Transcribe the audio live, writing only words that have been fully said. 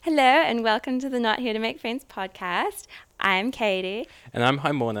Hello and welcome to the Not Here to Make Friends podcast. I'm Katie. And I'm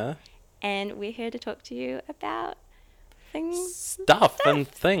Haimona. And we're here to talk to you about things. Stuff and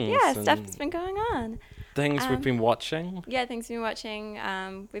things. Yeah, and stuff that's been going on. Things we've been watching. Yeah, things we've been watching.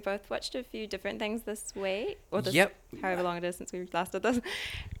 We both watched a few different things this week. Or this, Yep. however long it is since we last did this.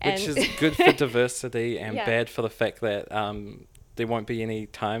 Which is good for diversity and Yeah. bad for the fact that there won't be any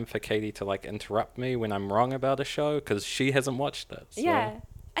time for Katie to interrupt me when I'm wrong about a show because she hasn't watched it. So Yeah,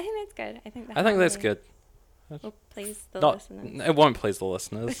 I think that's good. I think that's good. Will please the Not, listeners. it won't please the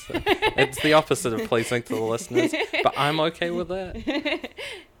listeners. It's the opposite of pleasing to the listeners, but I'm okay with that.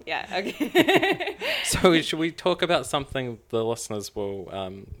 Yeah, okay. So should we talk about something the listeners will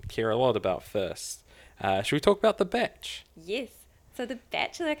care a lot about first? Should we talk about The Batch? Yes. So The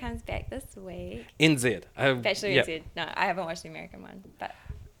Bachelor comes back this week. NZ. Bachelor yep. NZ. No, I haven't watched the American one, but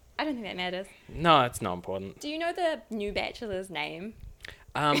I don't think that matters. No, it's not important. Do you know the new Bachelor's name?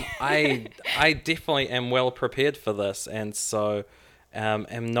 I definitely am well prepared for this, and so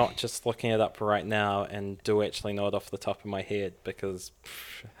am not just looking it up right now and do actually know it off the top of my head because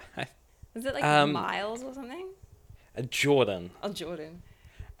Is it like Miles or something? Jordan. Oh, Jordan.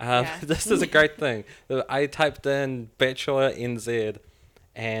 This is a great thing. I typed in Bachelor NZ,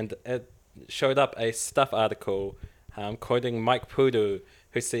 and it showed up a Stuff article quoting Mike Pudu,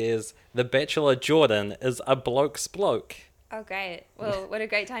 who says, "The Bachelor Jordan is a bloke's bloke." Oh, great. Well, what a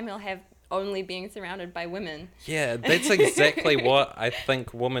great time he'll have only being surrounded by women. Yeah, that's exactly what I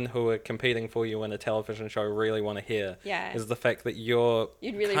think women who are competing for you in a television show really want to hear. Yeah. Is the fact that You'd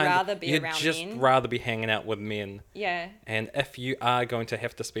really rather be around You'd just men. rather be hanging out with men. Yeah. And if you are going to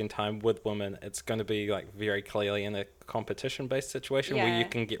have to spend time with women, it's going to be very clearly in a competition-based situation where Yeah. you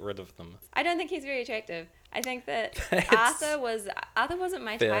can get rid of them. I don't think he's very attractive. I think that That's Arthur wasn't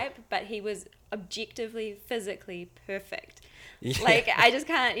my fair. type, but he was objectively, physically perfect. Yeah. I just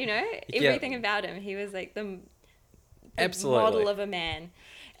can't, everything Yeah. about him. He was like the Absolutely. model of a man.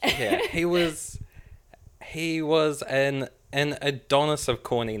 Yeah, he was an Adonis of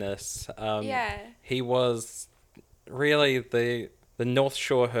corniness. Yeah. He was really the North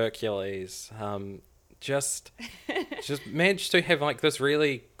Shore Hercules. Just managed to have this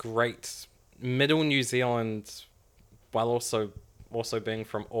really great middle New Zealand, while also being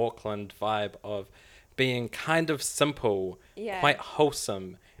from Auckland vibe of being kind of simple, Yeah. quite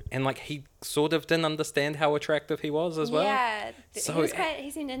wholesome, and he sort of didn't understand how attractive he was as well. Yeah. So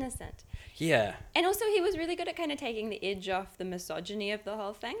He seemed innocent. yeah. And also he was really good at kind of taking the edge off the misogyny of the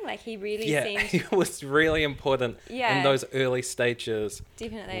whole thing. He really Yeah, seemed... it was really important Yeah. in those early stages.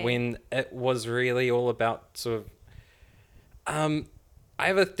 Definitely. When it was really all about sort of... I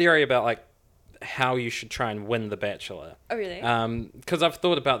have a theory about, how you should try and win The Bachelor. Oh, really? Because I've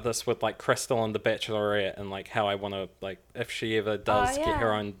thought about this with, Crystal and The Bachelorette and, how I want to, if she ever does get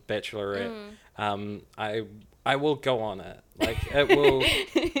her own Bachelorette, I will go on it. It will...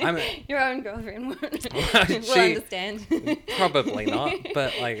 Your own girlfriend won't will she- understand. Probably not,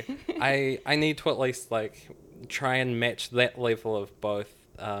 but I need to at least try and match that level of both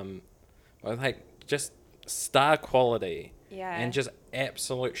just star quality Yeah. and just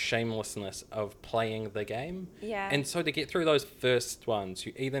absolute shamelessness of playing the game. Yeah. And so to get through those first ones,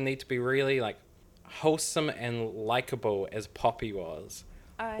 you either need to be really wholesome and likable as Poppy was,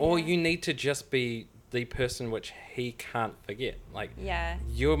 or yeah. you need to just be the person which he can't forget. Yeah.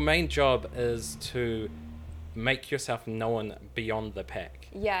 Your main job is to make yourself known beyond the pack.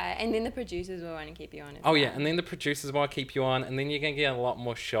 Yeah, and then the producers will want to keep you on. Oh, yeah, and then the producers want to keep you on, and then you're going to get a lot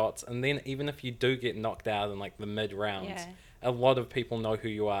more shots, and then even if you do get knocked out in, the mid-rounds, Yeah. a lot of people know who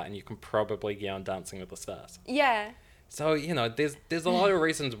you are, and you can probably get on Dancing with the Stars. Yeah. So, there's a lot of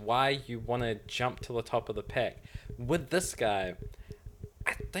reasons why you want to jump to the top of the pack. With this guy,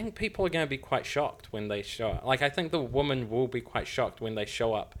 I think people are going to be quite shocked when they show up. I think the woman will be quite shocked when they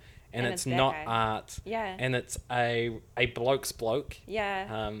show up, and it's it's that not guy. art, Yeah. and it's a bloke's bloke.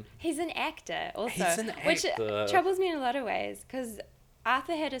 Yeah. He's an actor also. He's an Which actor. troubles me in a lot of ways because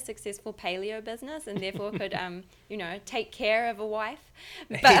Arthur had a successful paleo business and therefore could, take care of a wife.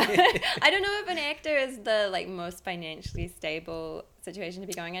 But I don't know if an actor is the most financially stable situation to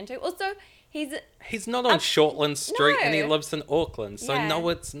be going into. Also, He's not on Shortland Street and he No. lives in Auckland, so Yeah. no,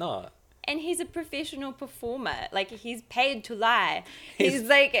 it's not. and he's a professional performer. He's paid to lie. He's- He's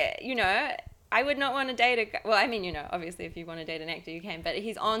I would not want to date a guy. Well, obviously if you want to date an actor, you can, but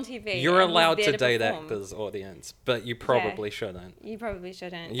he's on TV. You're and he's allowed there to date perform. actors, audience, but you probably shouldn't. You probably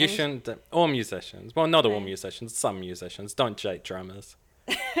shouldn't. You And- shouldn't. Or musicians. Well, not all No. musicians. Some musicians. Don't date drummers.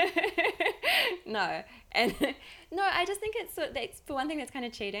 No. And no, I just think it's for one thing that's kind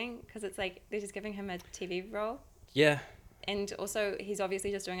of cheating because it's they're just giving him a TV role. Yeah. And also, he's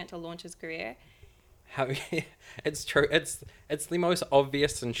obviously just doing it to launch his career. How it's true. It's the most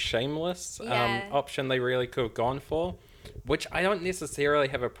obvious and shameless option they really could have gone for, which I don't necessarily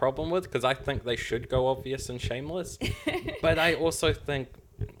have a problem with because I think they should go obvious and shameless. But I also think,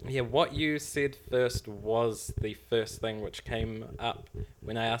 what you said first was the first thing which came up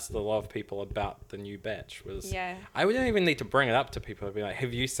when I asked a lot of people about the new batch. I wouldn't even need to bring it up to people. I'd be like,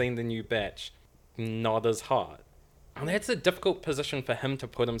 "Have you seen the new batch? Not as hot." And that's a difficult position for him to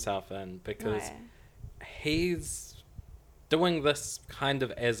put himself in because. Right. He's doing this kind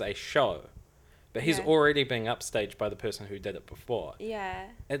of as a show, but he's already being upstaged by the person who did it before. Yeah.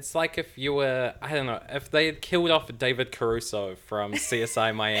 It's like if you were, I don't know, if they had killed off David Caruso from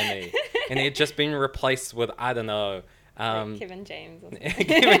CSI Miami and he had just been replaced with, I don't know, like Kevin James. Or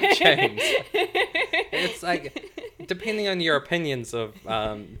Kevin James. It's like, depending on your opinions of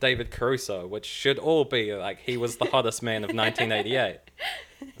David Caruso, which should all be like he was the hottest man of 1988.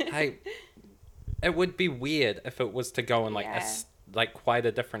 It would be weird if it was to go in like quite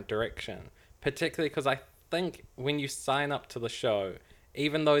a different direction, particularly because I think when you sign up to the show,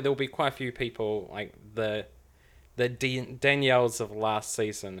 even though there'll be quite a few people like the Danielles of last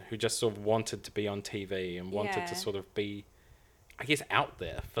season who just sort of wanted to be on TV and wanted to sort of be, I guess, out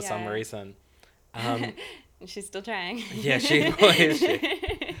there for some reason. She's still trying. Yeah, she is.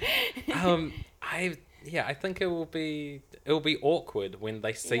 I think it will be awkward when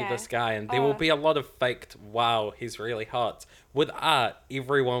they see this guy, and there will be a lot of faked, wow, he's really hot. With art,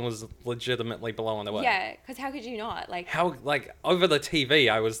 everyone was legitimately blown away. Yeah, because how could you not? Over the TV,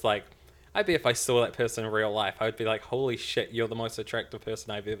 I was like, I bet if I saw that person in real life, I would be like, holy shit, you're the most attractive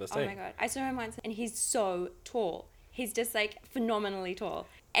person I've ever seen. Oh my God. I saw him once, and he's so tall. He's just like phenomenally tall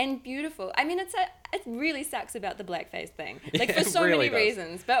and beautiful. I mean, it really sucks about the blackface thing. Like for so many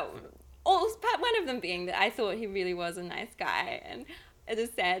reasons, but one of them being that I thought he really was a nice guy, and it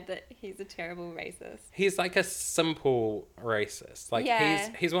is sad that he's a terrible racist. He's like a simple racist. Like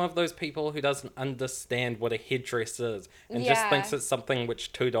he's one of those people who doesn't understand what a headdress is and just thinks it's something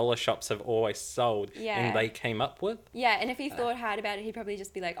which $2 shops have always sold and they came up with. Yeah, and if he thought hard about it, he'd probably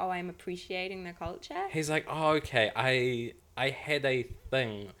just be like, "Oh, I'm appreciating the culture." He's like, "Oh, okay, I had a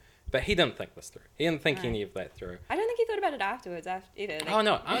thing." But he didn't think this through. He didn't think any of that through. I don't think he thought about it afterwards either. Oh,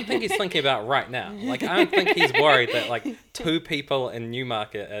 no. I don't think he's thinking about it right now. Like, I don't think he's worried that, like, 2 people in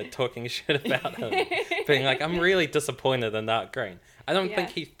Newmarket are talking shit about him. Being like, I'm really disappointed in Art Green. I don't think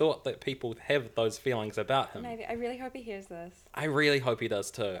he thought that people have those feelings about him. Maybe. I really hope he hears this. I really hope he does,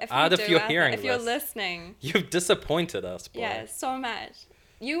 too. If you're hearing this. If you're listening. You've disappointed us, boy. Yeah, so much.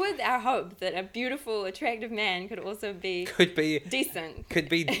 You were our hope that a beautiful, attractive man could also be decent. Could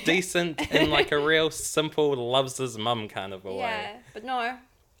be decent in like a real simple loves his mum kind of a way. Yeah, but no.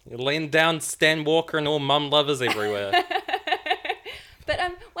 You lean down Stan Walker and all mum lovers everywhere. But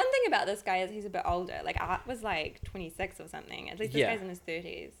one thing about this guy is he's a bit older. Like Art was like 26 or something. At least this guy's in his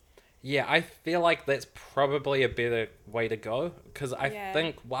 30s. Yeah, I feel like that's probably a better way to go because I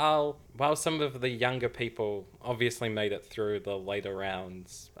think while some of the younger people obviously made it through the later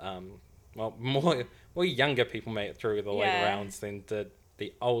rounds, more younger people made it through the later rounds than did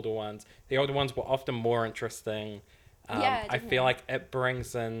the older ones. The older ones were often more interesting. I feel like it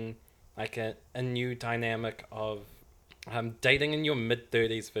brings in like a new dynamic of dating in your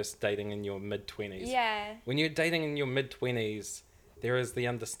mid-30s versus dating in your mid-20s. Yeah. When you're dating in your mid-20s, there is the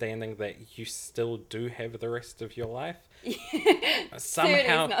understanding that you still do have the rest of your life.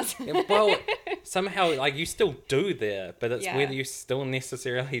 Somehow, like, you still do there, but it's whether you still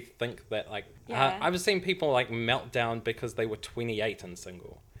necessarily think that, like, I've seen people, like, melt down because they were 28 and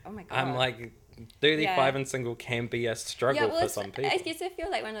single. Oh my God. I'm like, 35 and single can be a struggle for some people. I guess I feel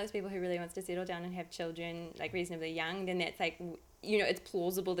like one of those people who really wants to settle down and have children, like, reasonably young, then that's, like, you know, it's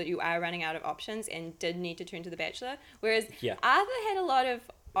plausible that you are running out of options and did need to turn to The Bachelor. Whereas Arthur had a lot of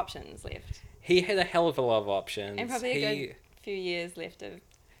options left. He had a hell of a lot of options. And probably a good few years left of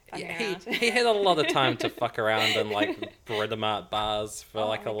fucking around. He had a lot of time to fuck around in, like, Britomart bars for, a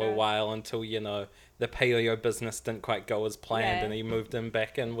little while until, you know, the paleo business didn't quite go as planned and he moved him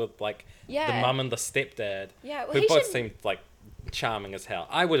back in with, like, the mum and the stepdad. Yeah, well, who both seemed, like, charming as hell.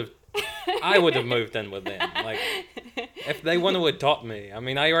 I would have moved in with them. Like, if they want to adopt me, I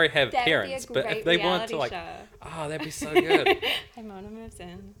mean, I already have parents, but if they want to, like, that'd be so good. Mona moves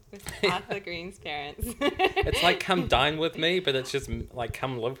in with Arthur Green's parents. It's like Come Dine With Me, but it's just like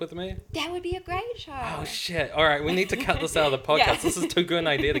Come Live With Me. That would be a great show. Oh shit! All right, we need to cut this out of the podcast. This is too good an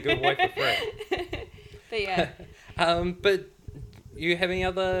idea to give away for free. But yeah. But you have any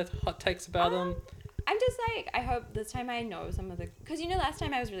other hot takes about him? I'm just like, I hope this time I know some of the, because you know last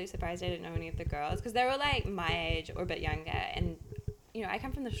time I was really surprised I didn't know any of the girls because they were like my age or a bit younger, and you know I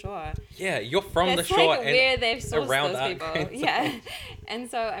come from the shore. Yeah, you're from the That's shore like and where they've sourced around those people. Arkansas. Yeah, and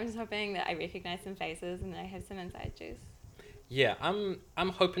so I'm just hoping that I recognize some faces and I have some inside juice. Yeah, I'm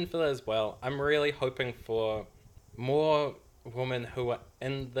hoping for that as well. I'm really hoping for more women who are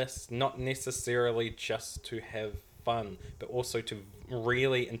in this not necessarily just to have fun, but also to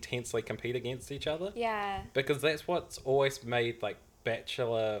really intensely compete against each other. Yeah. Because that's what's always made like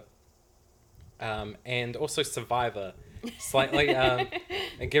Bachelor, and also Survivor slightly.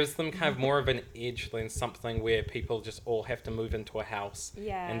 It gives them kind of more of an edge than something where people just all have to move into a house.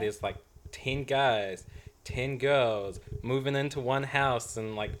 Yeah. And there's like 10 guys, 10 girls moving into one house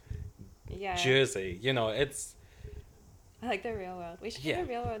in like Jersey. You know, it's. I like the real world. We should have a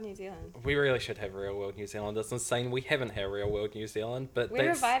real world New Zealand. We really should have real world New Zealand. It's insane we haven't had real world New Zealand, but we're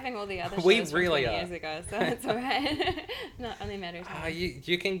reviving all the other shows we from really 20 are. years ago, so it's alright. Not only a matter of time.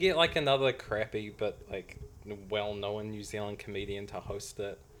 You can get like another crappy but like well-known New Zealand comedian to host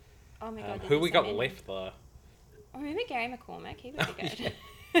it. Oh my god! Who we got left though? Oh, remember Gary McCormick? He would be good.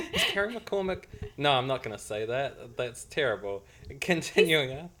 Is Gary McCormick? No, I'm not gonna say that. That's terrible.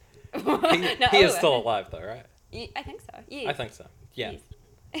 Continuing on. He is still alive though, right? I think so. Yes. I think so. Yeah.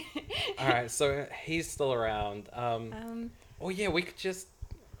 Yes. All right, so he's still around. Oh yeah, we could just.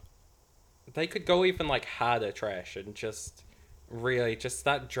 They could go even like harder trash and just really just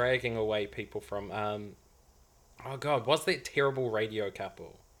start dragging away people from. Oh god, what's that terrible radio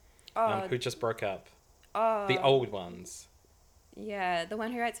couple? Who just broke up? Oh. The old ones. Yeah, the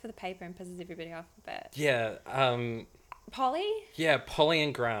one who writes for the paper and pisses everybody off a bit. Yeah. Polly? Yeah, Polly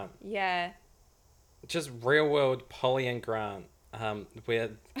and Grant. Yeah. Just real world Polly and Grant. Where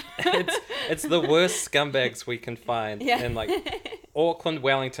it's the worst scumbags we can find in like Auckland,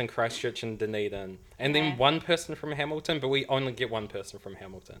 Wellington, Christchurch, and Dunedin, and then one person from Hamilton, but we only get one person from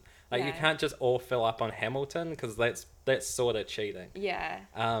Hamilton. Like you can't just all fill up on Hamilton because that's sort of cheating. Yeah.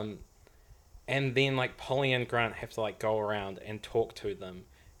 And then like Polly and Grant have to like go around and talk to them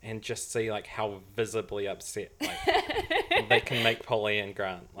and just see like how visibly upset like they can make Polly and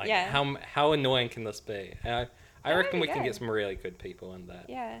Grant. Like how annoying can this be? I reckon we can get some really good people in that.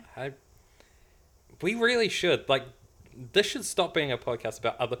 Yeah. We really should. Like, this should stop being a podcast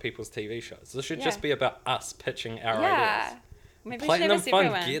about other people's TV shows. This should just be about us pitching our ideas. Maybe Platinum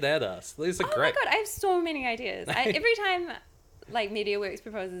Fun, get at us. These are great. Oh my god, I have so many ideas. Every time, like, MediaWorks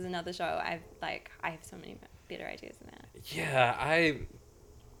proposes another show, I have so many better ideas than that. Yeah,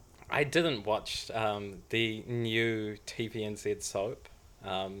 I didn't watch the new TVNZ soap.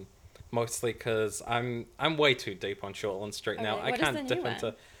 Mostly because I'm way too deep on Shortland Street now. I can't dip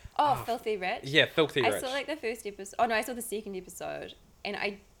into. Filthy Rich. Yeah, Filthy Rich. I saw like the first episode. Oh no, I saw the second episode, and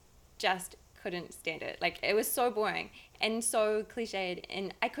I just couldn't stand it. Like it was so boring and so cliched,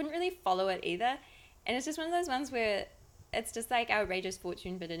 and I couldn't really follow it either. And it's just one of those ones where it's just like Outrageous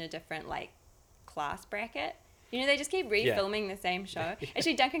Fortune, but in a different like class bracket. You know, they just keep refilming the same show.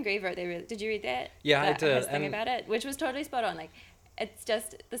 Actually, Duncan Grieve wrote. Did you read that? Yeah, I did. His thing about it, which was totally spot on. Like. It's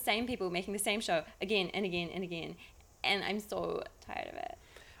just the same people making the same show again and again and again. And I'm so tired of it.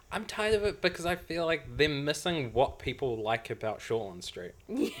 I'm tired of it because I feel like they're missing what people like about Shortland Street.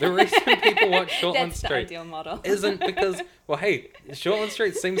 The reason people watch Shortland Street the ideal model. isn't because, well, hey, Shortland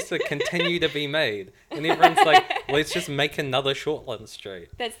Street seems to continue to be made. And everyone's like, let's just make another Shortland Street.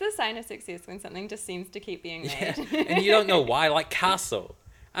 That's the sign of success when something just seems to keep being made. Yeah. And you don't know why, like Castle.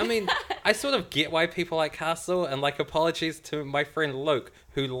 I mean, I sort of get why people like Castle, and like apologies to my friend Luke,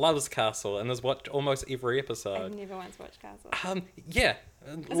 who loves Castle and has watched almost every episode. I've never once watched Castle. Yeah.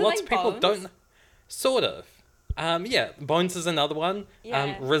 Is lots it like of people Bones? don't. Sort of. Yeah, Bones is another one.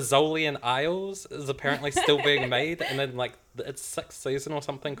 Yeah. Rizzoli and Isles is apparently still being made, and then like its 6th season or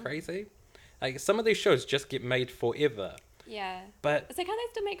something crazy. Like some of these shows just get made forever. Yeah. But it's like how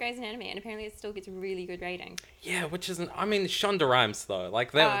they still make Grey's Anatomy, and apparently it still gets really good ratings. Yeah, which isn't. I mean, Shonda Rhimes though,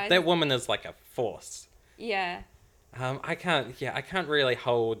 like that woman is like a force. Yeah. I can't really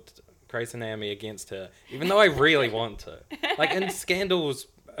hold Grey's Anatomy against her, even though I really want to. Like in Scandal's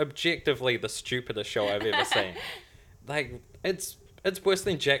objectively the stupidest show I've ever seen. Like it's worse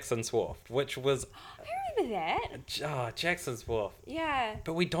than Jackson's Wharf, which was. I remember that. Oh, Jackson's Wharf. Yeah.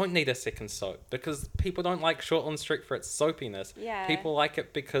 But we don't need a second soap because people don't like Shortland Street for its soapiness. Yeah. People like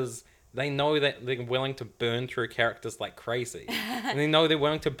it because they know that they're willing to burn through characters like crazy. And they know they're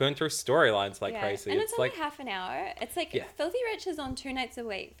willing to burn through storylines like crazy. And it's only like half an hour. It's like Filthy Rich is on 2 nights a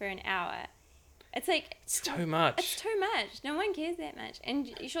week for an hour. It's like... It's too much. It's too much. No one cares that much. And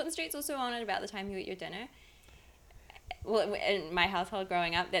Shortland Street's also on at about the time you eat your dinner. well, in my household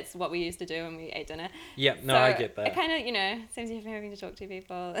growing up, that's what we used to do when we ate dinner. Yep, no, So I get that. it kind of, saves you from having to talk to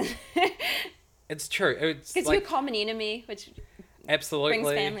people. It's true. It's Because like, you're a common enemy, which absolutely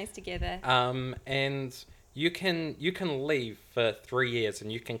brings families together. And you can leave for 3 years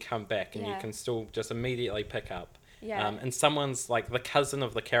and you can come back and you Yeah. can still just immediately pick up. Yeah. And someone's like the cousin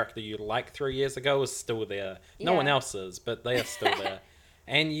of the character you liked 3 years ago is still there. No Yeah. one else is, but they are still there.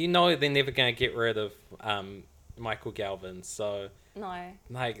 And they're never going to get rid of Michael Galvin. So No.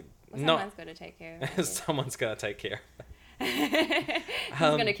 like, Someone's got to take care of it. someone's going to take care of it. Who's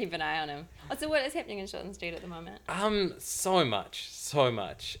going to keep an eye on him? Oh, so what is happening in Shortland Street at the moment? So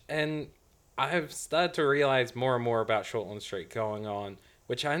much. And I've started to realize more and more about Shortland Street going on,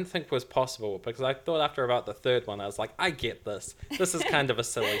 which I didn't think was possible, because I thought after about the third one, I was like, I get this. This is kind of a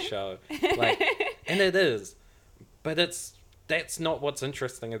silly show. Like, and it is. But that's not what's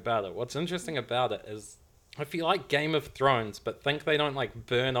interesting about it. What's interesting about it is, if you like Game of Thrones, but think they don't like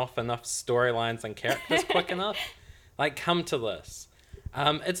burn off enough storylines and characters quick enough, like, come to this.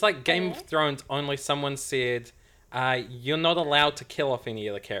 It's like Game of Thrones, only someone said, you're not allowed to kill off any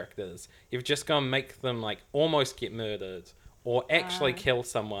of the characters. You've just got to make them like almost get murdered or actually kill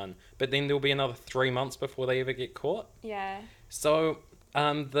someone, but then there'll be another 3 months before they ever get caught. Yeah. So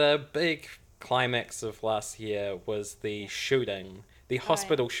the big climax of last year was the shooting, the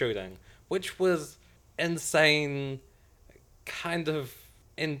hospital shooting, which was insane, kind of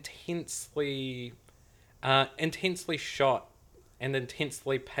intensely shot and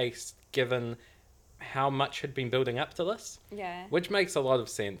intensely paced, given how much had been building up to this. Yeah. Which makes a lot of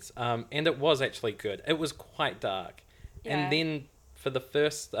sense. And it was actually good. It was quite dark. Yeah. And then for the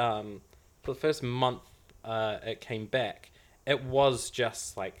first month it came back, it was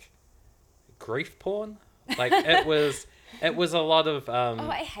just like grief porn. Like, it was a lot of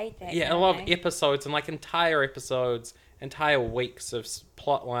I hate that. a lot of episodes, and like entire episodes, entire weeks of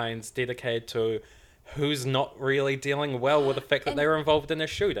plot lines dedicated to who's not really dealing well with the fact that they were involved in a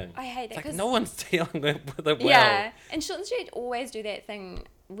shooting. I hate that. It's like, no one's dealing with it well. Yeah, and Shortland Street always do that thing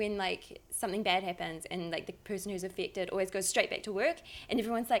when like something bad happens and like the person who's affected always goes straight back to work, and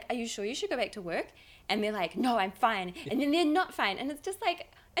everyone's like, are you sure you should go back to work? And they're like, no, I'm fine. And then they're not fine. And it's just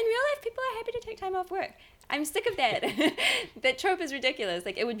like, in real life, people are happy to take time off work. I'm sick of that. That trope is ridiculous.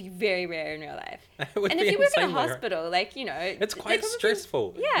 Like, it would be very rare in real life. And if you work in a hospital, like, it's quite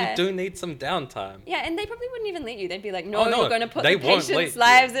stressful. Yeah. You do need some downtime. Yeah, and they probably wouldn't even let you. They'd be like, no, no, you're going to put they the won't patient's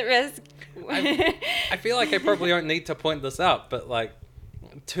let lives at risk. I feel like I probably don't need to point this out, but like,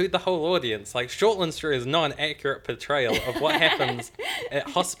 to the whole audience, like, Shortland Street is not an accurate portrayal of what happens at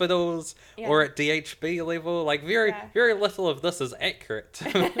hospitals or at DHB level. Like, very little of this is accurate.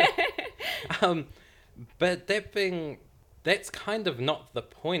 But that's kind of not the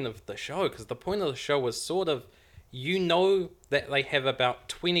point of the show, because the point of the show was sort of, that they have about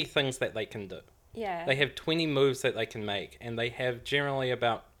 20 things that they can do. Yeah. They have 20 moves that they can make, and they have generally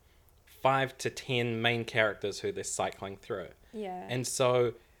about 5 to 10 main characters who they're cycling through. Yeah. And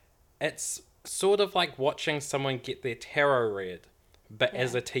so it's sort of like watching someone get their tarot read, but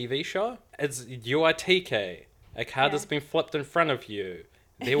as a TV show. You are TK. A card has been flipped in front of you.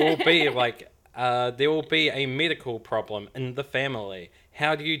 There will be a medical problem in the family.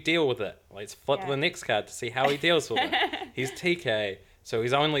 How do you deal with it? Let's flip the next card to see how he deals with it. He's TK, so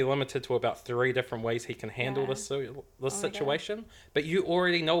he's only limited to about 3 different ways he can handle this situation. But you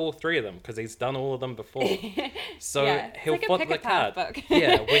already know all 3 of them, because he's done all of them before. So he'll like flip the card. book.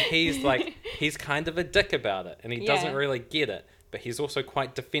 Where he's kind of a dick about it, and he doesn't really get it. But he's also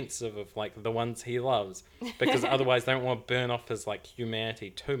quite defensive of like the ones he loves, because otherwise they don't want to burn off his like humanity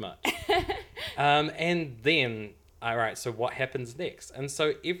too much. And then, all right, so what happens next? And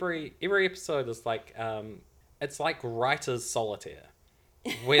so every episode is like, it's like writer's solitaire,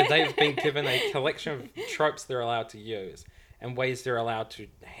 where they've been given a collection of tropes they're allowed to use and ways they're allowed to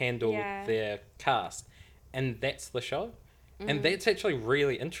handle their cast, and that's the show. And that's actually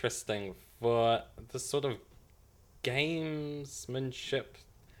really interesting for the sort of gamesmanship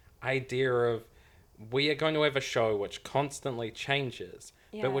idea of, we are going to have a show which constantly changes,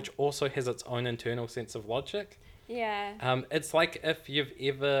 but which also has its own internal sense of logic. Yeah. It's like if you've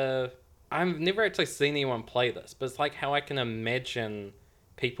ever... I've never actually seen anyone play this, but it's like how I can imagine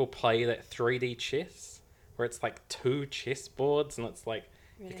people play that 3D chess, where it's like 2 chess boards, and it's like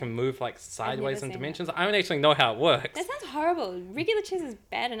you can move like sideways in dimensions. I don't actually know how it works. That sounds horrible. Regular chess is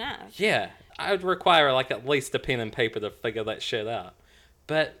bad enough. Yeah, I would require like at least a pen and paper to figure that shit out.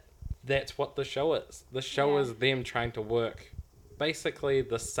 But that's what the show is. The show is them trying to work basically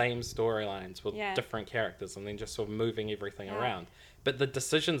the same storylines with different characters, and then just sort of moving everything around. but the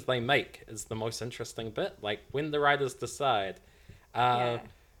decisions they make is the most interesting bit. Like when the writers decide,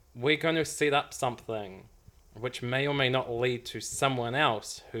 we're going to set up something which may or may not lead to someone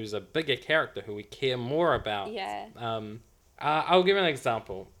else who's a bigger character who we care more about. Yeah. I'll give an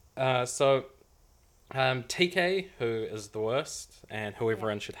example. TK, who is the worst and who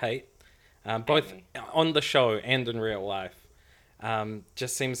everyone should hate, both on the show and in real life,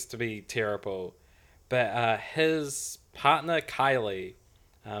 just seems to be terrible. But his partner, Kylie,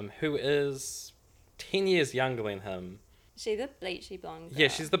 who is 10 years younger than him. She's the bleachy blonde girl. Yeah,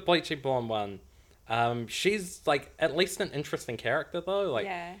 she's the bleachy blonde one. She's, like, at least an interesting character, though. Like,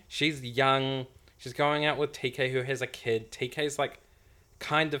 she's young. She's going out with TK, who has a kid. TK's, like,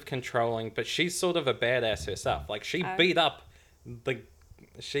 kind of controlling, but she's sort of a badass herself. Like, she beat up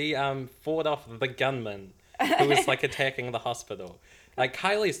she fought off the gunman who was, like, attacking the hospital. Like,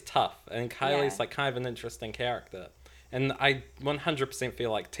 Kylie's tough, and Kylie's, like, kind of an interesting character. And I 100%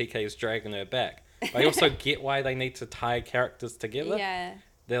 feel like TK's dragging her back. But I also get why they need to tie characters together. Yeah.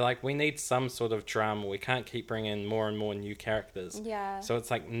 They're like, we need some sort of drama. We can't keep bringing more and more new characters. Yeah. So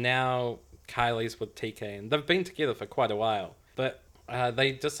it's like now Kylie's with TK, and they've been together for quite a while. But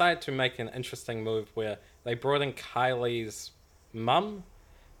they decided to make an interesting move where they brought in Kylie's mum,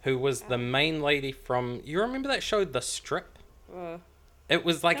 who was the main lady from... You remember that show, The Strip? It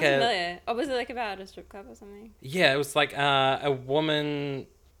was like familiar. Oh, was it like about a strip club or something? Yeah, it was like a woman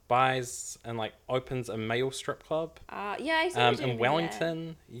buys and like opens a male strip club. Yeah, I saw in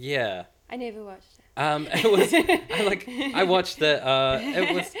Wellington. That. Yeah. I never watched it. It was I watched it.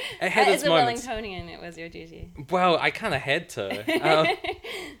 It had its moments. As a Wellingtonian, it was your duty. Well, I kind of had to.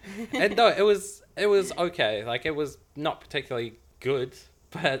 And no, it was okay. Like it was not particularly good,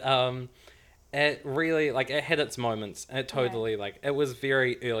 but it really like it had its moments. And it totally like it was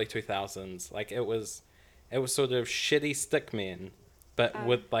very early 2000s. Like it was sort of shitty stickmen, but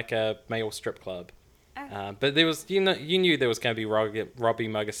with like a male strip club. But there was, you knew there was going to be Robbie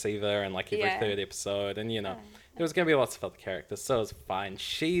Muggasiva and like every third episode, and there was going to be lots of other characters, so it was fine.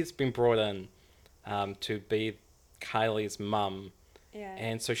 She's been brought in to be Kylie's mum,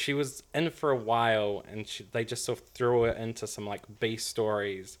 and so she was in for a while, and they just sort of threw her into some like B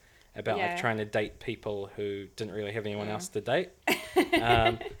stories about like trying to date people who didn't really have anyone else to date,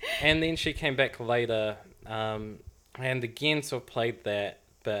 and then she came back later, and again sort of played that.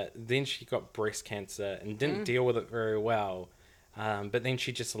 But then she got breast cancer and didn't deal with it very well. But then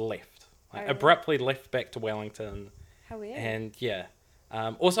she just left. Abruptly left back to Wellington. How weird. And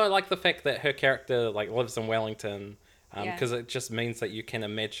also I like the fact that her character like lives in Wellington. Because it just means that you can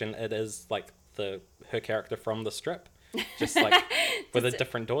imagine it is like her character from The Strip. Just like with a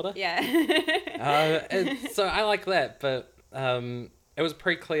different daughter. Yeah. So I like that. But it was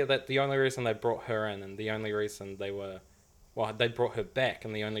pretty clear that the only reason they brought her in and the only reason they brought her back,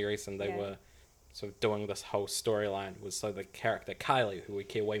 and the only reason they were sort of doing this whole storyline was so the character Kylie, who we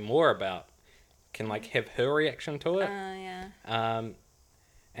care way more about, can like have her reaction to it.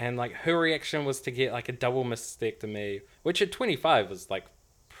 And like her reaction was to get like a double mastectomy, which at 25 was like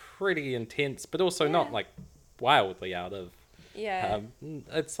pretty intense, but also not like wildly out of.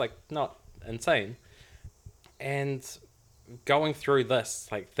 It's like not insane. And going through this,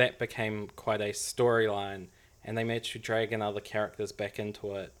 like that became quite a storyline. And they managed to drag in other characters back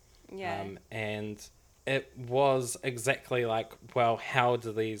into it. And it was exactly like, well, how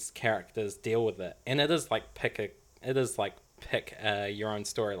do these characters deal with it? And it is like pick your own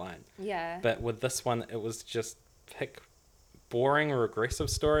storyline. But with this one, it was just pick boring, regressive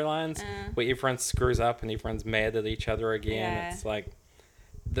storylines where everyone screws up and everyone's mad at each other again. It's like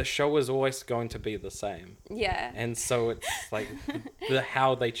the show is always going to be the same. And so it's like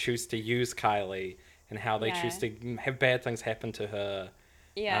how they choose to use Kylie. And how they choose to have bad things happen to her,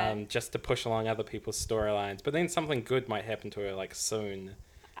 just to push along other people's storylines. But then something good might happen to her like soon,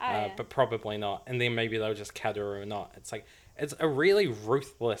 but probably not. And then maybe they'll just cut her or not. It's like it's a really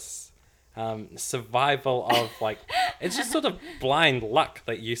ruthless survival of like it's just sort of blind luck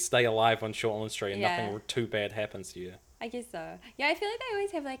that you stay alive on Shortland Street and nothing too bad happens to you. I guess so. Yeah, I feel like they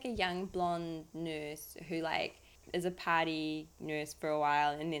always have like a young blonde nurse who like is a party nurse for a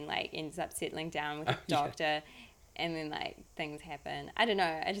while and then like ends up settling down with a doctor and then like things happen. I don't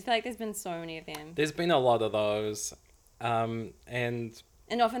know. I just feel like there's been so many of them. There's been a lot of those. And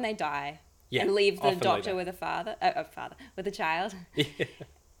often they die. And leave the doctor with with a child.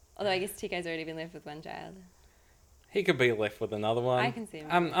 Although I guess TK's already been left with one child. He could be left with another one. I can see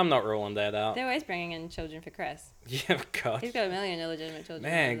him. I'm not ruling that out. They're always bringing in children for Chris. Yeah, God. He's got a million illegitimate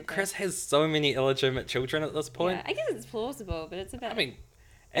children. Man, Chris has so many illegitimate children at this point. Yeah, I guess it's plausible, but it's a bit... I mean,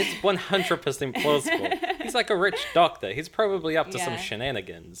 it's 100% plausible. he's like a rich doctor. He's probably up to some Yeah.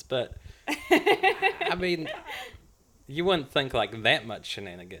 shenanigans, but I mean, you wouldn't think like that much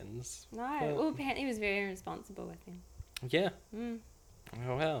shenanigans. No. But, Well, apparently he was very irresponsible with him. yeah. Mm.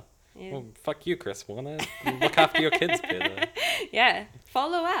 Oh, well. Yeah. Well, fuck you, Chris Warner. Look after your kids better. Yeah.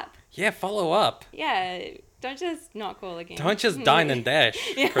 Follow up. Yeah, follow up. Yeah. Don't just not call again. Don't just dine and dash,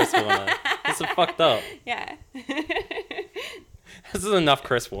 Chris Warner. This is fucked up. Yeah. This is enough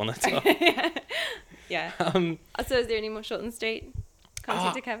Chris Warner talk. Yeah. Um, So is there any more short and straight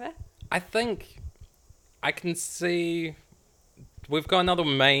content to cover? I think I can see we've got another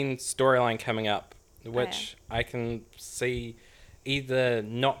main storyline coming up, which I can see either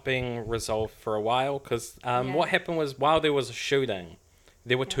not being resolved for a while, because what happened was while there was a shooting,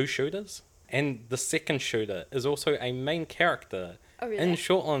 there were two shooters, and the second shooter is also a main character in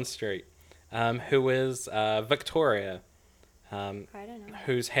Shortland Street, who is Victoria, I don't know.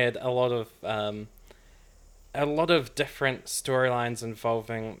 who's had a lot of different storylines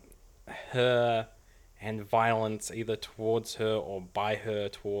involving her and violence either towards her or by her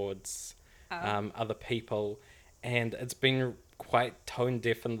towards other people, and it's been quite tone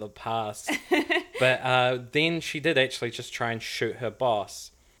deaf in the past. But then she did actually just try and shoot her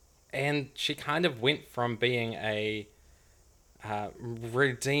boss, and she kind of went from being a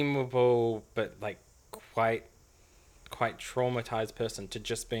redeemable but like quite traumatized person to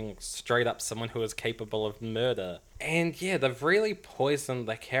just being straight up someone who is capable of murder. And yeah, they've really poisoned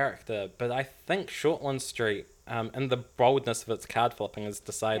the character, but I think Shortland Street, in the boldness of its card flipping, has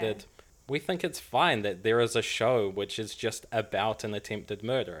decided we think it's fine that there is a show which is just about an attempted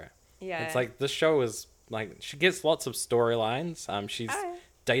murderer. Yeah. It's like, this show is like, she gets lots of storylines. She's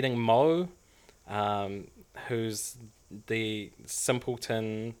dating Mo, who's the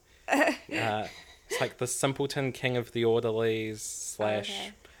simpleton, it's like the simpleton king of the orderlies /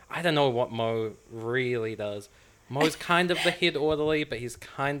 I don't know what Mo really does. Mo's kind of the head orderly, but he's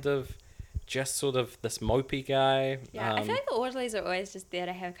kind of just sort of this mopey guy. Yeah, I feel like the orderlies are always just there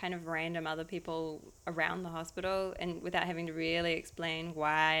to have kind of random other people around the hospital, and without having to really explain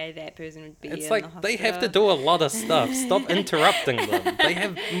why that person would be in the hospital. It's like they have to do a lot of stuff. Stop interrupting them. They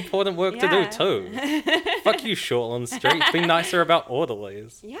have important work to do too. Fuck you, Shortland Street. Be nicer about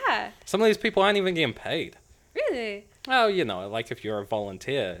orderlies. Yeah. Some of these people aren't even getting paid. Really? Well, you know, like if you're a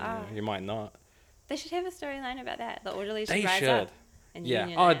volunteer, you might not. They should have a storyline about that. The orderlies should They rise should. up. And Yeah.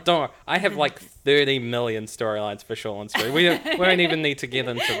 unionize. Oh, don't worry. I have like 30 million storylines for Shortland Street. We don't even need to get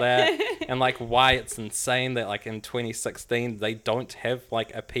into that. And like why it's insane that like in 2016 they don't have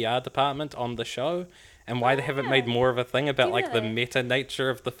like a PR department on the show. And why they haven't made more of a thing about like the meta nature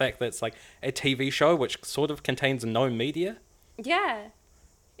of the fact that it's like a TV show which sort of contains no media. Yeah.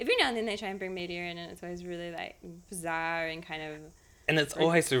 Every now and then they try and bring media in, and it's always really like bizarre and kind of. And it's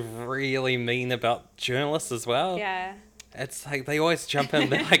always really mean about journalists as well. Yeah. It's like they always jump in.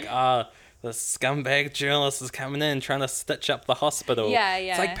 They're like, the scumbag journalist is coming in trying to stitch up the hospital. Yeah.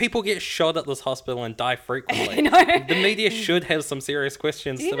 It's like people get shot at this hospital and die frequently. I know. The media should have some serious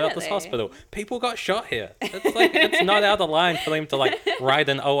questions about this Definitely. hospital. People got shot here. It's like it's not out of line for them to like ride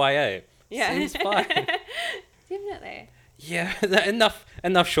an OIA. Yeah. Seems fine. Definitely. Yeah, enough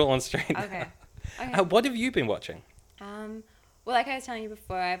Shortland Street. Okay. What have you been watching? Well, like I was telling you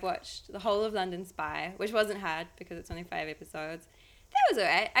before, I've watched the whole of London Spy, which wasn't hard because it's only 5 episodes. That was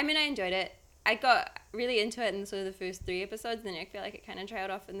alright. I mean, I enjoyed it. I got really into it in sort of the first 3 episodes, then I feel like it kind of trailed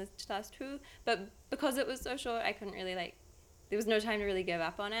off in the last 2. But because it was so short, I couldn't really there was no time to really give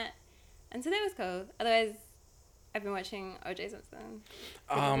up on it. And so that was cool. Otherwise, I've been watching O.J. Simpson.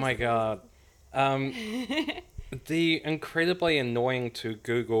 Oh my god. The incredibly annoying to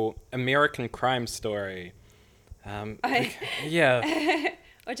Google American Crime Story. Yeah.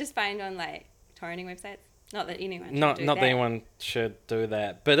 Or just find on torrenting websites. Not that anyone should Not do that that. anyone should do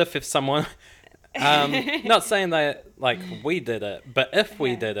that. But if someone not saying that we did it, but if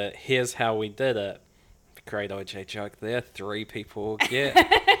we did it, here's how we did it. Great OJ joke there. 3 people get.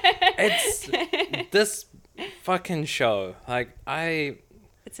 It's this fucking show.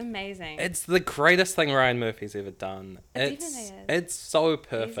 It's amazing. It's the greatest thing Ryan Murphy's ever done. It definitely is. It's so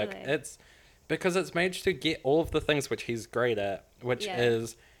perfect. Easily. It's because it's managed to get all of the things which he's great at, which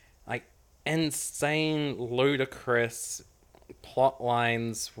is insane, ludicrous plot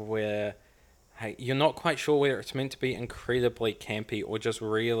lines where you're not quite sure whether it's meant to be incredibly campy or just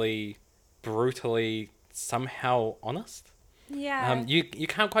really brutally somehow honest. Yeah. You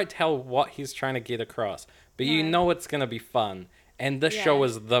can't quite tell what he's trying to get across, but you know it's going to be fun. And this show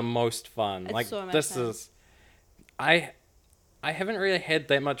is the most fun. It's so much this fun. is I haven't really had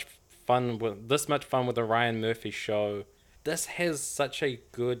that much fun with the Ryan Murphy show. This has such a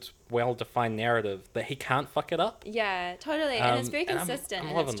good well-defined narrative that he can't fuck it up. Yeah, totally. And it's very and consistent I'm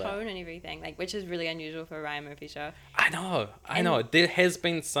in loving its that. tone and everything, like, which is really unusual for a Ryan Murphy show. I know. There have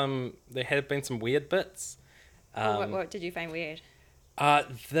been some weird bits. What did you find weird?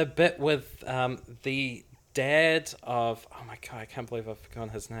 The bit with the dad of, oh my god, I can't believe I've forgotten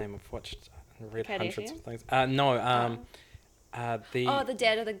his name. I've watched and read hundreds of things. The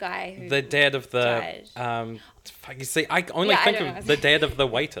dad of the guy who the dad of the died. you see, I only think of the dad of the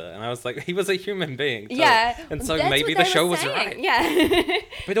waiter, and I was like, he was a human being too. Yeah, and so maybe the show was right. Yeah.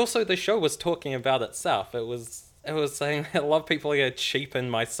 But also the show was talking about itself. It was saying a lot of people are going to cheapen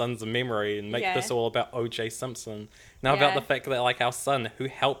my son's memory and make this all about O.J. Simpson. Now about the fact that, like, our son who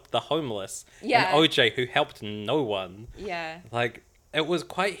helped the homeless, and O.J. who helped no one. Yeah. Like, it was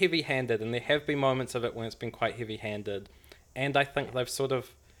quite heavy-handed, and there have been moments of it when it's been quite heavy-handed. And I think they've sort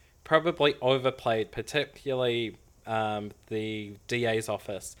of probably overplayed, particularly the DA's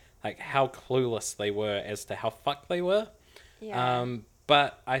office, like how clueless they were as to how fucked they were. Yeah.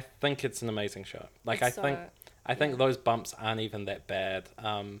 But I think it's an amazing show. Like, I think those bumps aren't even that bad.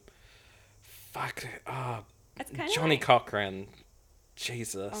 Johnny Cochran,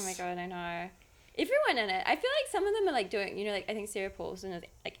 Jesus. Oh my god, I know. Everyone in it. I feel like some of them are like doing, you know, like I think Sarah Paulson is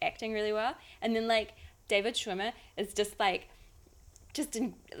like acting really well, and then like David Schwimmer is just like,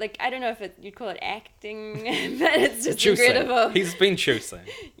 I don't know if you'd call it acting, but it's just incredible. He's been choosing.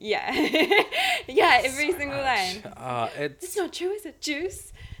 Yeah. Yeah, every single line. It's not true, is it?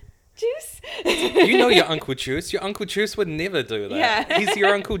 Juice? Juice? You know your Uncle Juice. Your Uncle Juice would never do that. Yeah. He's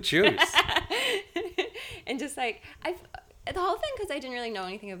your Uncle Juice. And just like, the whole thing, because I didn't really know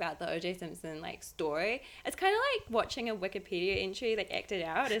anything about the O.J. Simpson like story, it's kind of like watching a Wikipedia entry like acted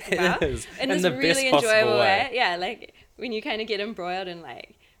out as well. It is. In this really enjoyable way. Yeah, like when you kind of get embroiled in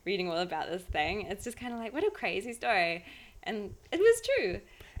like reading all about this thing, it's just kind of like, what a crazy story. And it was true.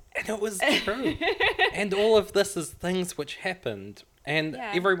 And it was true. And all of this is things which happened. And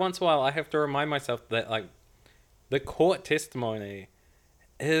every once in a while I have to remind myself that, like, the court testimony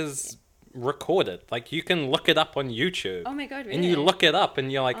is recorded. Like, you can look it up on YouTube. Oh my god, really? And you look it up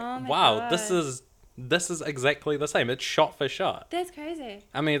and you're like, wow, God. this is exactly the same. It's shot for shot. That's crazy.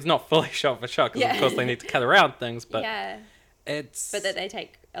 I mean, it's not fully shot for shot because of course they need to cut around things, but but that they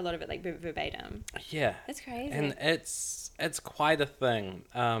take a lot of it like verbatim. Yeah. That's crazy. And it's quite a thing.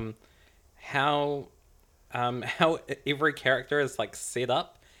 How every character is like set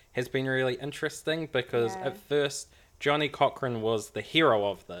up has been really interesting because at first Johnny Cochran was the hero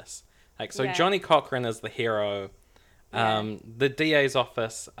of this. Like, so Johnny Cochran is the hero. The DA's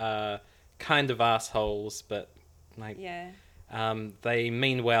office are kind of assholes, but like they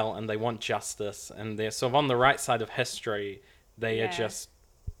mean well and they want justice, and they're sort of on the right side of history. They are just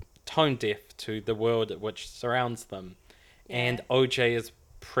tone deaf to the world which surrounds them. And OJ is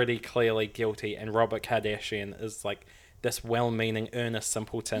pretty clearly guilty, and Robert Kardashian is like this well-meaning, earnest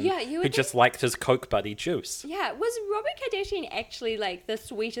simpleton who just liked his Coke buddy Juice. Yeah, was Robert Kardashian actually like the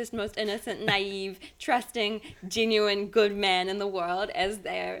sweetest, most innocent, naive, trusting, genuine, good man in the world as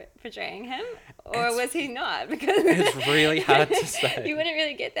they're portraying him? Or was he not? Because it's really hard to say. You wouldn't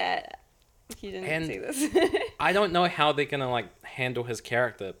really get that if you didn't see this. I don't know how they're going to like handle his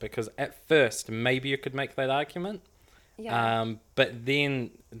character, because at first maybe you could make that argument. Yeah. But then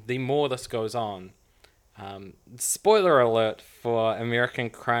the more this goes on, spoiler alert for American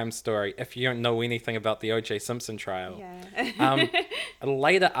Crime Story, if you don't know anything about the O.J. Simpson trial. Yeah.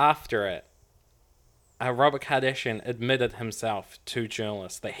 Later after it, Robert Kardashian admitted himself to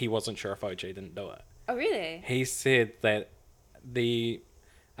journalists that he wasn't sure if O.J. didn't do it. Oh, really? He said that he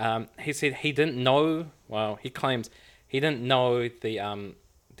didn't know, well, he claims he didn't know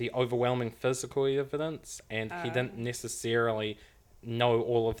the overwhelming physical evidence, and he didn't necessarily know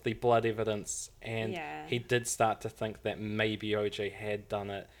all of the blood evidence, and he did start to think that maybe OJ had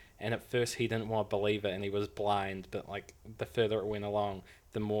done it, and at first he didn't want to believe it and he was blind, but like the further it went along,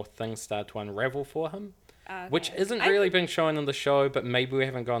 the more things started to unravel for him. Which isn't really being shown in the show, but maybe we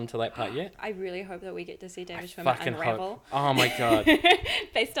haven't gotten to that part yet. I really hope that we get to see David Schwimmer unravel. Hope. Oh my god.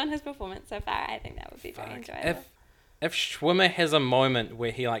 Based on his performance so far, I think that would be very enjoyable. If Schwimmer has a moment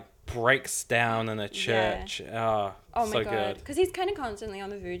where he like breaks down in a church, oh my so god, because he's kind of constantly on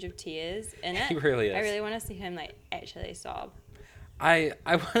the verge of tears in it. He really is. I really want to see him like actually sob. I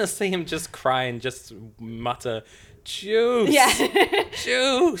want to see him just cry and just mutter, "Juice,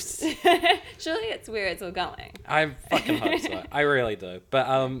 juice." Surely it's where it's all going. I fucking hope so. I really do.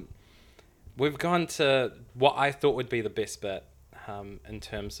 But we've gone to what I thought would be the best bit in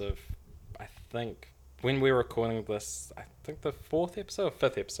terms of, I think, when we're recording this, I think the 4th episode or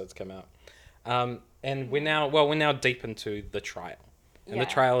 5th episode's come out. And we're now deep into the trial. And the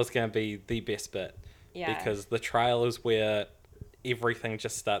trial is going to be the best bit. Yeah. Because the trial is where everything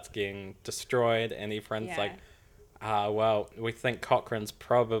just starts getting destroyed and everyone's like, well, we think Cochrane's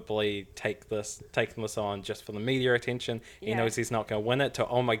probably taking this on just for the media attention. He knows he's not going to win it. To,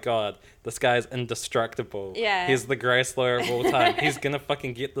 oh my god, this guy is indestructible. Yeah. He's the greatest lawyer of all time. He's going to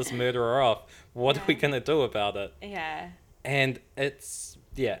fucking get this murderer off. What are we going to do about it? Yeah. And it's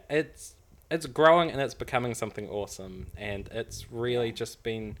growing and it's becoming something awesome. And it's really just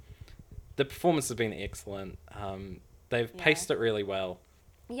been, the performance has been excellent. They've paced it really well.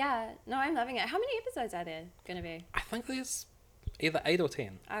 Yeah, no, I'm loving it. How many episodes are there going to be? I think there's either 8 or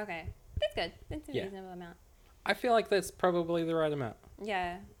 10. Okay, that's good. That's a reasonable amount. I feel like that's probably the right amount.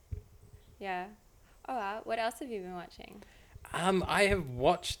 Yeah. Oh, wow. What else have you been watching? I have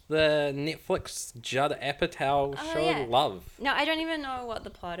watched the Netflix Judd Apatow show, Love. No, I don't even know what the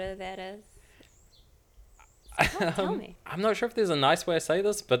plot of that is. Tell me. I'm not sure if there's a nice way to say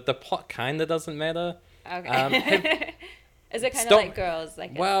this, but the plot kind of doesn't matter. Okay. Is it kind of like Girls?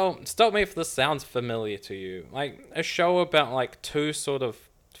 Well, stop me if this sounds familiar to you. Like a show about like two sort of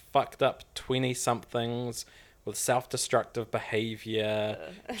fucked up 20-somethings with self-destructive behavior,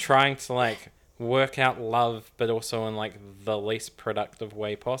 trying to like work out love, but also in like the least productive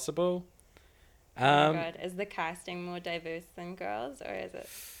way possible. Oh my god, is the casting more diverse than Girls, or is it?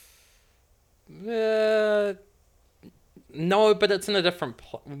 No, but it's in a different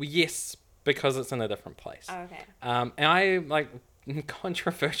yes, because it's in a different place. Oh, okay. And I, like,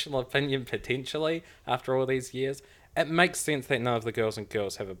 controversial opinion potentially, after all these years, it makes sense that none of the girls and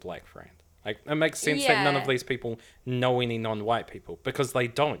girls have a black friend. Like, it makes sense that none of these people know any non-white people, because they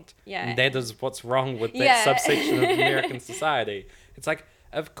don't. Yeah. And that is what's wrong with that subsection of American society. It's like,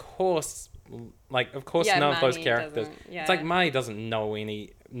 of course, none of those characters. It's like, Marnie doesn't know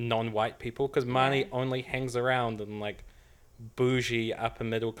any non-white people, because Marnie only hangs around in, like, bougie upper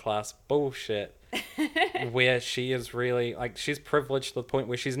middle class bullshit where she is really like she's privileged to the point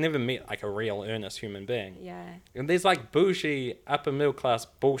where she's never met like a real earnest human being. And there's like bougie upper middle class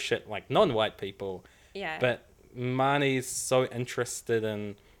bullshit like non-white people, but Marnie's so interested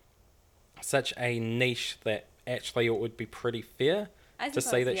in such a niche that actually it would be pretty fair to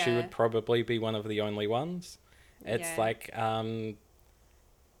say that she would probably be one of the only ones. It's like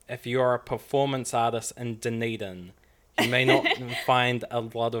if you're a performance artist in Dunedin, you may not find a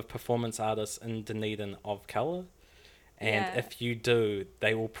lot of performance artists in Dunedin of colour. And if you do,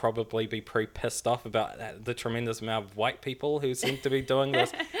 they will probably be pretty pissed off about the tremendous amount of white people who seem to be doing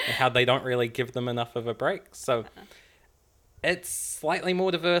this and how they don't really give them enough of a break. So it's slightly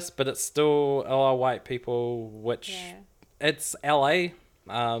more diverse, but it's still a lot of white people, which it's LA.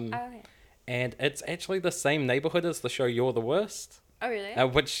 And it's actually the same neighborhood as the show You're the Worst. Oh, really?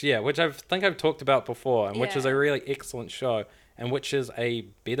 Which I think I've talked about before, and which is a really excellent show, and which is a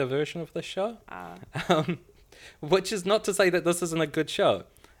better version of this show. Which is not to say that this isn't a good show.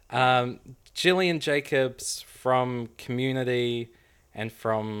 Gillian Jacobs from Community and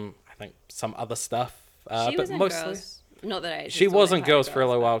from, I think, some other stuff. She was in Girls. Not that I she was in Girls for a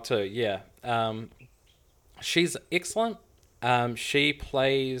little while too, yeah. She's excellent. She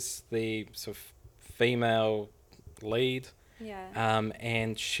plays the sort of female lead.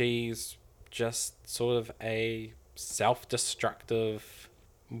 And she's just sort of a self-destructive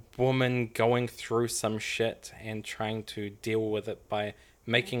woman going through some shit and trying to deal with it by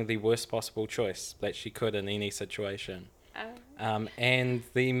making the worst possible choice that she could in any situation. And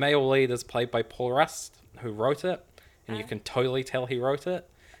the male lead is played by Paul Rust, who wrote it, and you can totally tell he wrote it,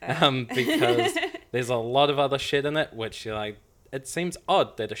 because there's a lot of other shit in it, which like it seems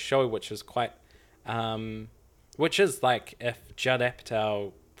odd that a show which is quite which is like if Judd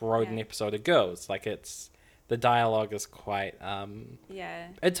Apatow wrote an episode of Girls, like the dialogue is quite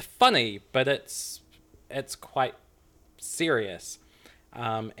it's funny, but it's quite serious,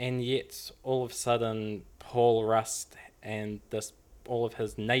 and yet all of a sudden Paul Rust and all of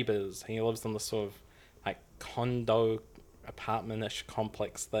his neighbors, he lives in this sort of like condo apartment-ish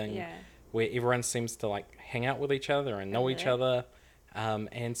complex thing where everyone seems to like hang out with each other and know each other,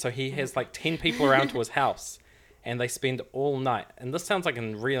 and so he has like 10 people around to his house. And they spend all night, and this sounds like a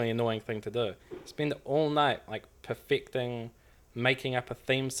really annoying thing to do, spend all night like perfecting, making up a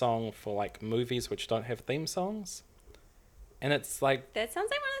theme song for like movies which don't have theme songs. And it's like, that sounds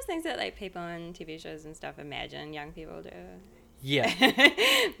like one of those things that like people in TV shows and stuff imagine young people do. Yeah.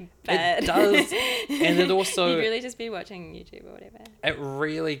 It does. And it also, you'd really just be watching YouTube or whatever. It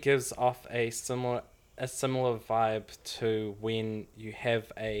really gives off a similar vibe to when you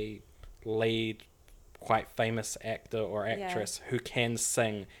have a lead quite famous actor or actress who can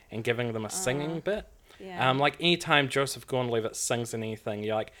sing, and giving them a singing bit. Yeah. Like anytime Joseph Gordon-Levitt sings in anything,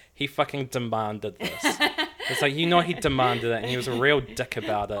 you're like, he fucking demanded this. It's like, he demanded it, and he was a real dick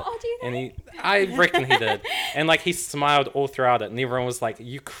about it. Oh, do you think? I reckon he did. And like, he smiled all throughout it, and everyone was like,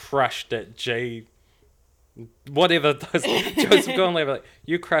 you crushed it, G. Whatever those Joseph Gordon-Levitt, like,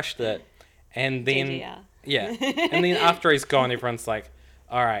 you crushed it. And then JGL. yeah. And then after he's gone, everyone's like,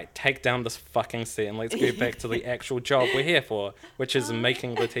 all right, take down this fucking set and let's go back to the actual job we're here for, which is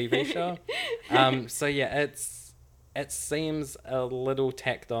making the TV show. So yeah, it seems a little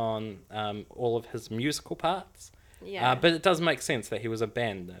tacked on, all of his musical parts. Yeah. But it does make sense that he was a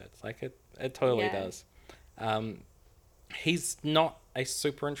band nerd. Like it totally does. He's not a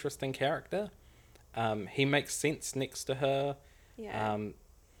super interesting character. He makes sense next to her. Yeah.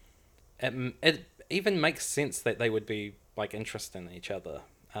 It even makes sense that they would be like interested in each other.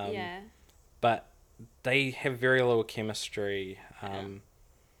 But they have very little chemistry.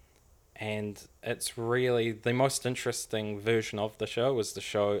 And it's really the most interesting version of the show was the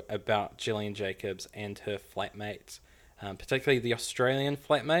show about Gillian Jacobs and her flatmate, particularly the Australian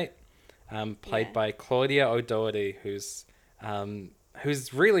flatmate, played by Claudia O'Doherty, who's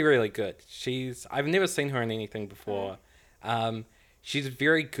really, really good. I've never seen her in anything before. She's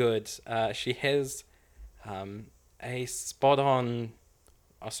very good. She has a spot-on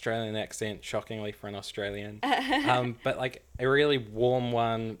Australian accent, shockingly for an Australian, but like a really warm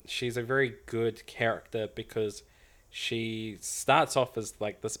one. She's a very good character because she starts off as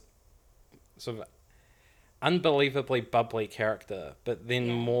like this sort of unbelievably bubbly character, but then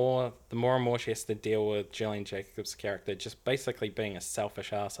the more and more she has to deal with Gillian Jacobs' character just basically being a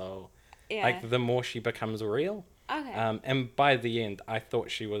selfish asshole. Like the more she becomes real. Okay. And by the end, I thought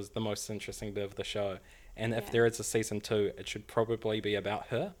she was the most interesting bit of the show. And if there is a season 2, it should probably be about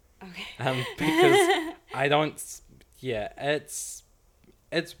her. Okay. Because I don't... Yeah, it's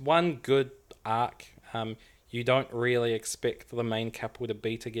one good arc. You don't really expect the main couple to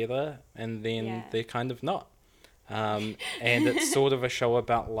be together, and then they're kind of not. And it's sort of a show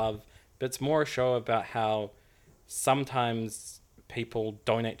about love, but it's more a show about how sometimes people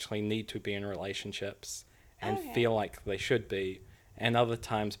don't actually need to be in relationships and feel like they should be. And other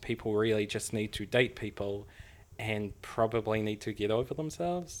times people really just need to date people and probably need to get over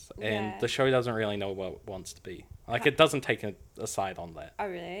themselves. And the show doesn't really know what it wants to be. Like, it doesn't take a side on that. Oh,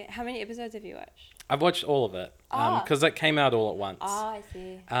 really? How many episodes have you watched? I've watched all of it because it came out all at once. Oh, I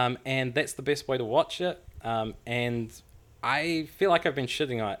see. And that's the best way to watch it. And I feel like I've been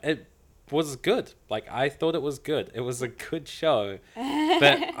shitting on it. It was good. Like, I thought it was good. It was a good show.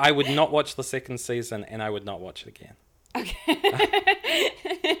 But I would not watch the second season, and I would not watch it again. Okay.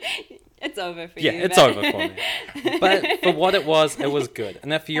 It's over for you. Yeah, it's over for me. But for what it was good.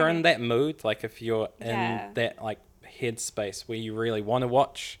 And if you're in that mood, like if you're in that like headspace where you really want to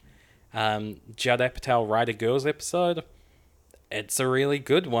watch Judd Apatow write a Girls episode, it's a really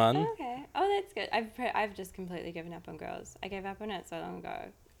good one. Okay. Oh, that's good. I've just completely given up on Girls. I gave up on it so long ago.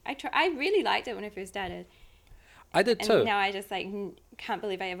 I really liked it when it first started. I did too. And now I just like can't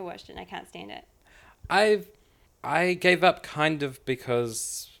believe I ever watched it and I can't stand it. I gave up kind of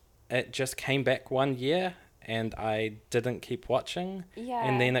because it just came back one year and I didn't keep watching. Yeah.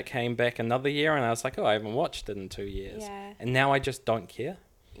 And then it came back another year and I was like, oh, I haven't watched it in 2 years. Yeah. And now I just don't care.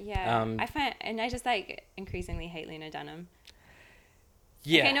 Yeah. I just like increasingly hate Lena Dunham.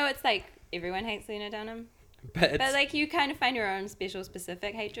 Yeah. Like, I know it's like everyone hates Lena Dunham. But like you kind of find your own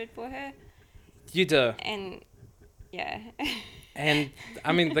specific hatred for her. You do. And yeah. And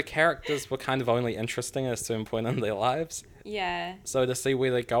I mean, the characters were kind of only interesting at a certain point in their lives. Yeah. So to see where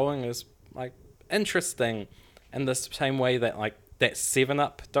they're going is like interesting in the same way that like that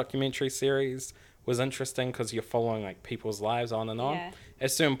 7-Up documentary series was interesting because you're following like people's lives on and on. Yeah. At a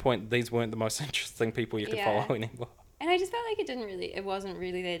certain point, these weren't the most interesting people you could follow anymore. And I just felt like it wasn't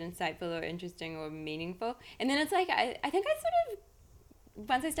really that insightful or interesting or meaningful. And then it's like, I think I sort of,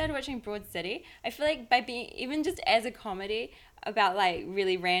 once I started watching Broad City, I feel like by being, even just as a comedy about like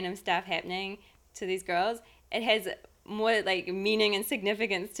really random stuff happening to these girls, it has more like meaning and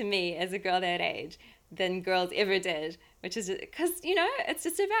significance to me as a girl that age than Girls ever did, which is because, you know, it's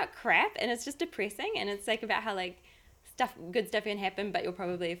just about crap and it's just depressing and it's like about how like good stuff can happen, but you'll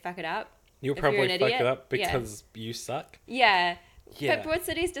probably fuck it up. You'll probably fuck it up because you suck. Yeah. But Broad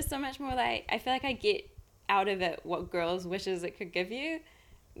City is just so much more like, I feel like I get out of it what Girls wishes it could give you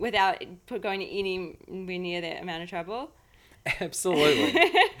without going to anywhere near that amount of trouble. Absolutely.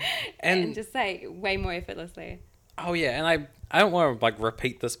 And just like way more effortlessly. Oh yeah, and I don't want to like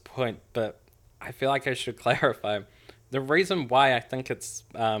repeat this point, but I feel like I should clarify. The reason why I think it's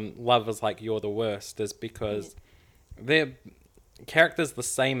Love Is Like You're the Worst is because characters the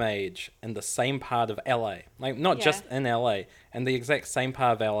same age in the same part of LA, like not just in LA, and the exact same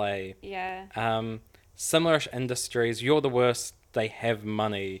part of LA. Yeah. Similar industries. You're the worst. They have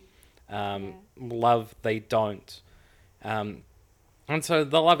money. Love, they don't. And so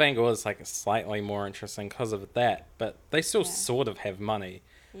the love angle is like slightly more interesting because of that, but they still sort of have money.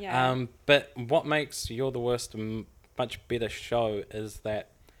 Yeah. But what makes You're the Worst a much better show is that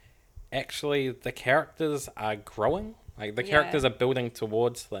actually the characters are growing. Like the characters are building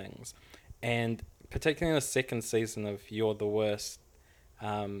towards things. And particularly in the second season of You're the Worst,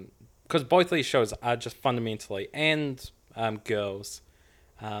 because both these shows are just fundamentally girls,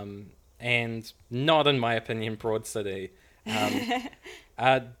 and not, in my opinion, Broad City.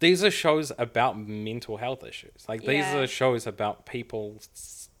 These are shows about mental health issues. Like these are shows about people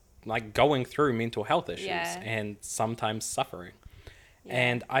like going through mental health issues and sometimes suffering. Yeah.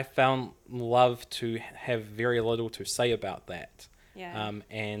 And I found Love to have very little to say about that. Yeah.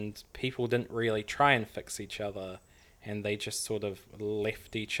 And people didn't really try and fix each other, and they just sort of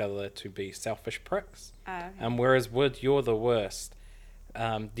left each other to be selfish pricks. Okay. Whereas with You're the Worst,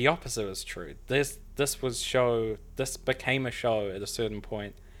 the opposite is true. This became a show at a certain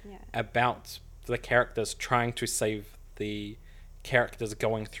point about the characters trying to save the characters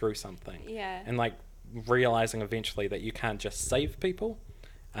going through something. Yeah. And like realizing eventually that you can't just save people.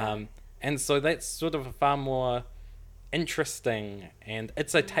 And so that's sort of a far more interesting, and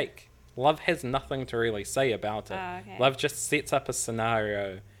it's a take. Love has nothing to really say about it. Okay. Love just sets up a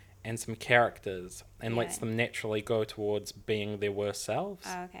scenario and some characters and lets them naturally go towards being their worst selves.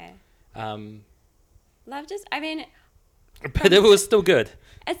 Okay. Love just, I mean... But it was still good.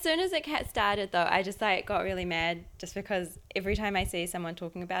 As soon as it started, though, I just got really mad just because every time I see someone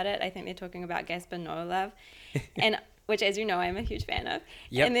talking about it, I think they're talking about Gaspar Noé Love, and which, as you know, I'm a huge fan of.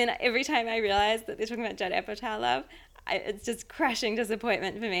 Yep. And then every time I realize that they're talking about Judd Apatow Love, it's just crushing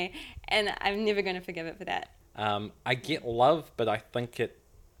disappointment for me, and I'm never going to forgive it for that. I get Love, but I think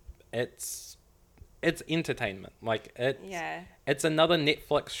it's entertainment. Like it's another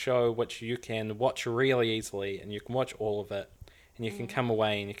Netflix show which you can watch really easily, and you can watch all of it, and you can come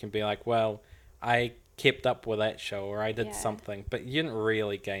away and you can be like, well, I kept up with that show, or I did something, but you didn't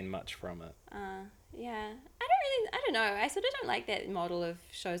really gain much from it. I don't know. I sort of don't like that model of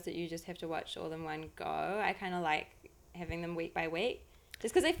shows that you just have to watch all in one go. I kind of like having them week by week,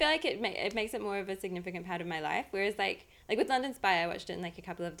 just because I feel like it makes it more of a significant part of my life. Whereas like with London Spy, I watched it in like a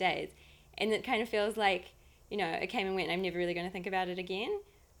couple of days, and it kind of feels like, you know, it came and went and I'm never really going to think about it again.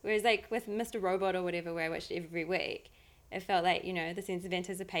 Whereas like with Mr. Robot or whatever, where I watched it every week, it felt like, you know, the sense of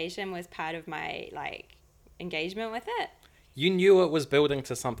anticipation was part of my like engagement with it. You knew it was building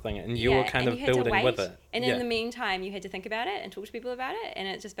to something, and you were kind of building with it. And in the meantime, you had to think about it and talk to people about it, and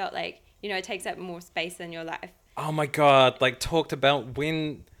it just felt like, you know, it takes up more space in your life. Oh my God, like talked about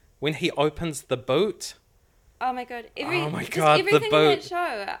when he opens the boot. Oh my God. The boot. In that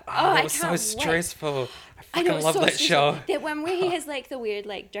show. It was so stressful. I fucking love that show. That one where he has like the weird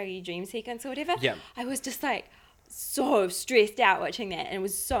like druggy dream sequence or whatever. Yeah. I was just like so stressed out watching that, and it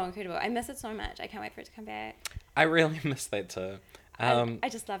was so incredible. I miss it so much. I can't wait for it to come back. I really miss that too. I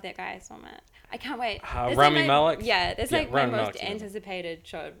just love that guy so much. I can't wait. Rami Malek? Yeah, that's like my most anticipated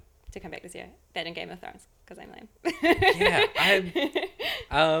show to come back this year. That and Game of Thrones, because I'm lame. Yeah,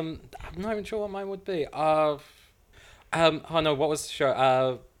 I'm not even sure what mine would be. Oh no, what was the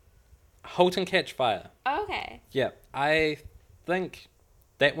show? Halt and Catch Fire. Oh, okay. Yeah, I think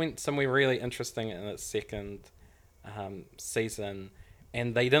that went somewhere really interesting in its second season,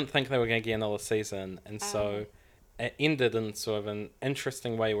 and they didn't think they were going to get another season, and so it ended in sort of an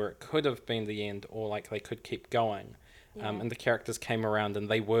interesting way where it could have been the end, or like they could keep going. And the characters came around, and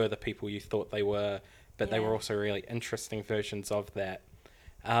they were the people you thought they were, but they were also really interesting versions of that.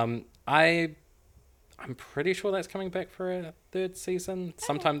 I'm pretty sure that's coming back for a third season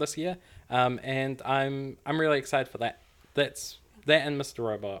sometime this year, and I'm really excited for that. That's that and Mr.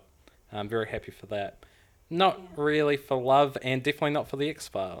 Robot. I'm very happy for that. Not really for Love, and definitely not for the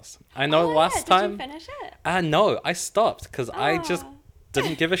X-Files. I know last time... Did you finish it? No, I stopped because I just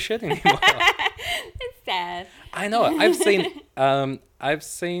didn't give a shit anymore. It's sad. I know. I've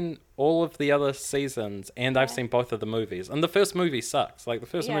seen all of the other seasons, and I've seen both of the movies. And the first movie sucks. Like, the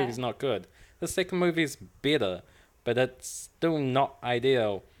first movie's not good. The second movie's better, but it's still not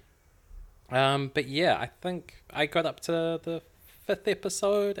ideal. But yeah, I think I got up to the 5th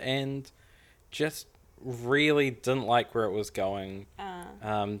episode and just really didn't like where it was going.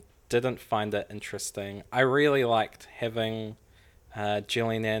 Didn't find it interesting. I really liked having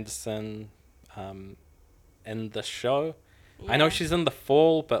Gillian Anderson in the show. I know she's in The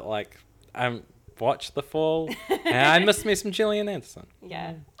Fall, but like watched The Fall. And I missed me some Gillian Anderson.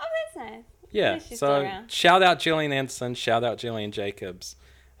 Yeah. Oh, that's nice. Yeah, She's still so around. shout out Gillian Anderson, shout out Gillian Jacobs.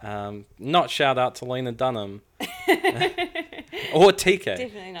 Not shout out to Lena Dunham. Or TK.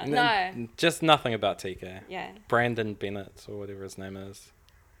 Definitely not. No. Just nothing about TK. Yeah. Brandon Bennett, or whatever his name is.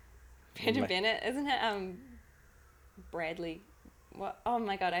 Brandon Bennett, isn't it? Bradley. What? Oh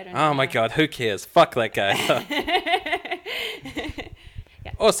my god, I don't know. Oh my god, who cares? Fuck that guy.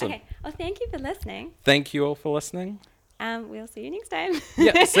 Yeah. Awesome. Okay. Well, thank you for listening. Thank you all for listening. We'll see you next time.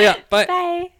 Yeah, see ya. Bye. Bye.